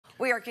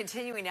We are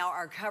continuing now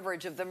our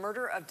coverage of the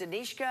murder of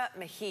Danishka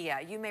Mejia.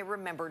 You may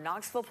remember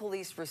Knoxville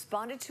police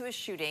responded to a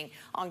shooting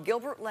on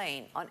Gilbert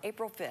Lane on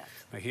April 5th.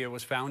 Mejia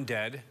was found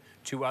dead.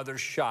 2 others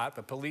shot,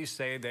 but police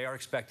say they are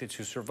expected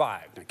to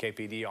survive. Now,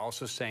 KPD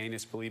also saying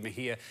it's believed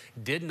Mejia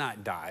did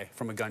not die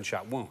from a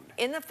gunshot wound.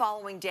 In the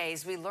following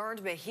days, we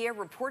learned Mejia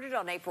reported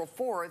on April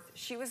 4th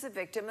she was a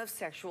victim of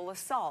sexual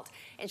assault,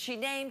 and she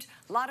named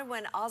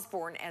Ladawin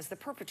Osborne as the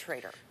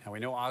perpetrator. Now, we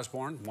know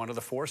Osborne, one of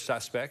the 4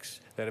 suspects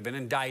that have been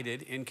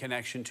indicted in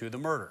connection to the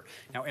murder.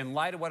 Now, in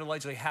light of what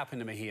allegedly happened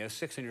to Mejia,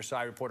 6 on Your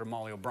Side reporter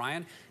Molly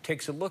O'Brien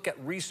takes a look at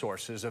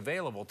resources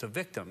available to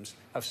victims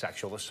of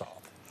sexual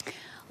assault.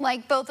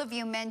 Like both of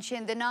you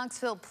mentioned, the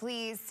Knoxville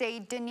police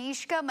say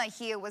Danishka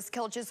Mejia was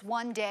killed just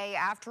 1 day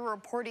after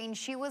reporting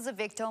she was a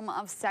victim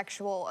of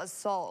sexual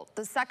assault.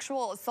 The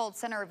Sexual Assault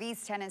Center of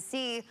East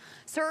Tennessee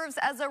serves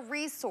as a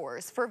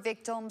resource for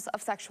victims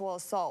of sexual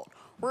assault.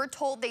 We're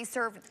told they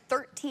serve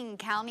 13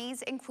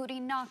 counties,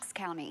 including Knox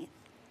County.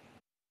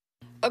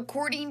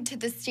 According to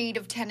the state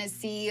of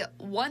Tennessee,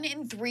 1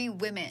 in 3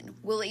 women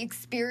will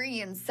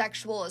experience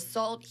sexual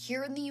assault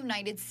here in the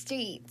United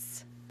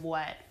States.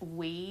 What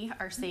we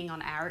are seeing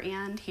on our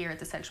end here at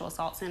the Sexual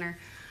Assault Center,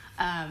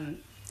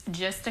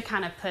 just to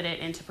kind of put it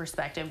into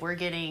perspective, we're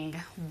getting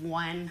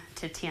 1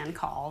 to 10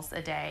 calls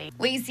a day.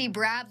 Lacey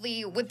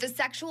Bradley with the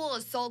Sexual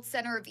Assault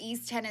Center of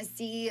East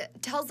Tennessee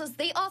tells us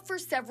they offer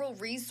several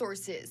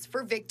resources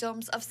for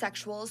victims of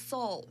sexual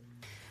assault.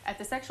 At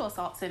the Sexual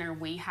Assault Center,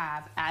 we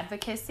have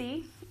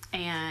advocacy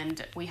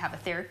and we have a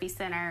therapy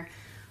center.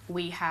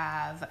 We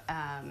have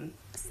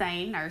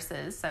SANE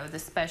nurses, so the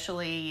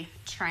specially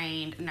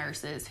trained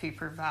nurses who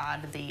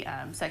provide the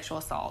sexual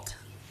assault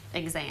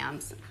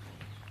exams.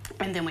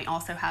 And then we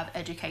also have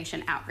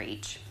education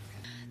outreach.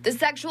 The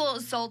Sexual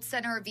Assault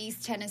Center of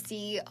East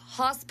Tennessee,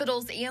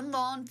 hospitals and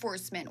law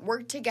enforcement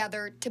work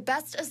together to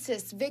best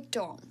assist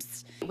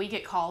victims. We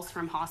get calls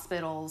from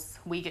hospitals,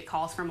 we get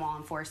calls from law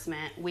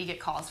enforcement, we get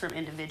calls from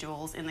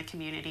individuals in the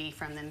community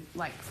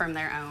from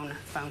their own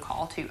phone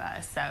call to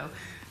us. So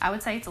I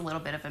would say it's a little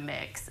bit of a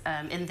mix.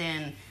 And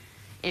then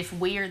if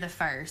we are the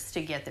first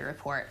to get the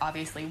report,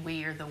 obviously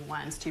we are the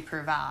ones to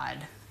provide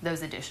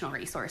those additional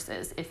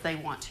resources if they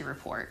want to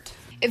report.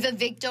 If a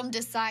victim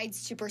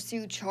decides to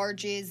pursue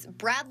charges,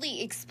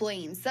 Bradley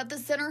explains that the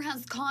center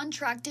has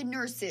contracted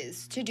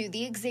nurses to do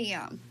the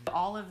exam.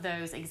 All of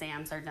those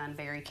exams are done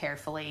very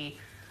carefully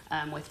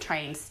with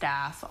trained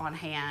staff on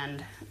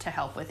hand to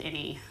help with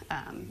any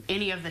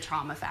of the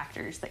trauma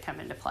factors that come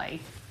into play.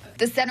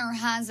 The center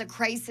has a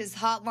crisis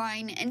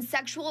hotline and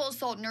sexual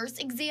assault nurse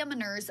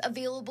examiners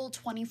available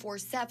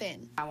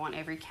 24/7. I want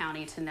every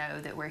county to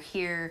know that we're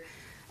here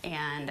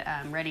and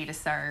ready to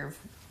serve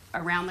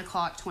around the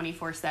clock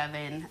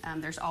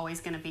 24/7. There's always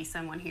going to be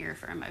someone here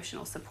for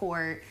emotional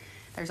support.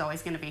 There's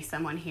always going to be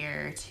someone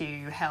here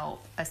to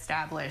help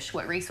establish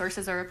what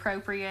resources are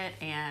appropriate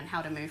and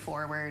how to move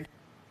forward.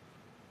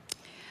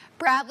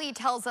 Bradley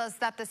tells us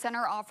that the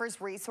center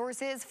offers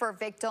resources for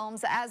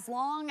victims as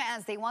long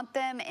as they want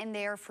them and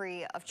they're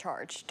free of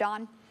charge.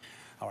 Don?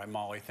 All right,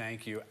 Molly,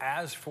 thank you.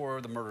 As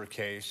for the murder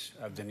case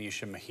of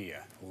Danishka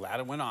Mejia,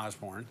 Ladawin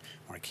Osborne,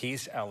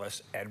 Marquise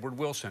Ellis, Edward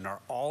Wilson are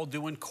all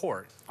due in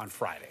court on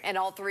Friday. And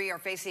all 3 are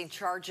facing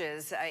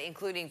charges,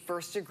 including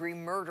first-degree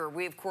murder.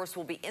 We, of course,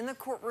 will be in the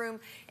courtroom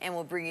and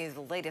will bring you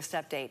the latest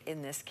update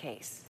in this case.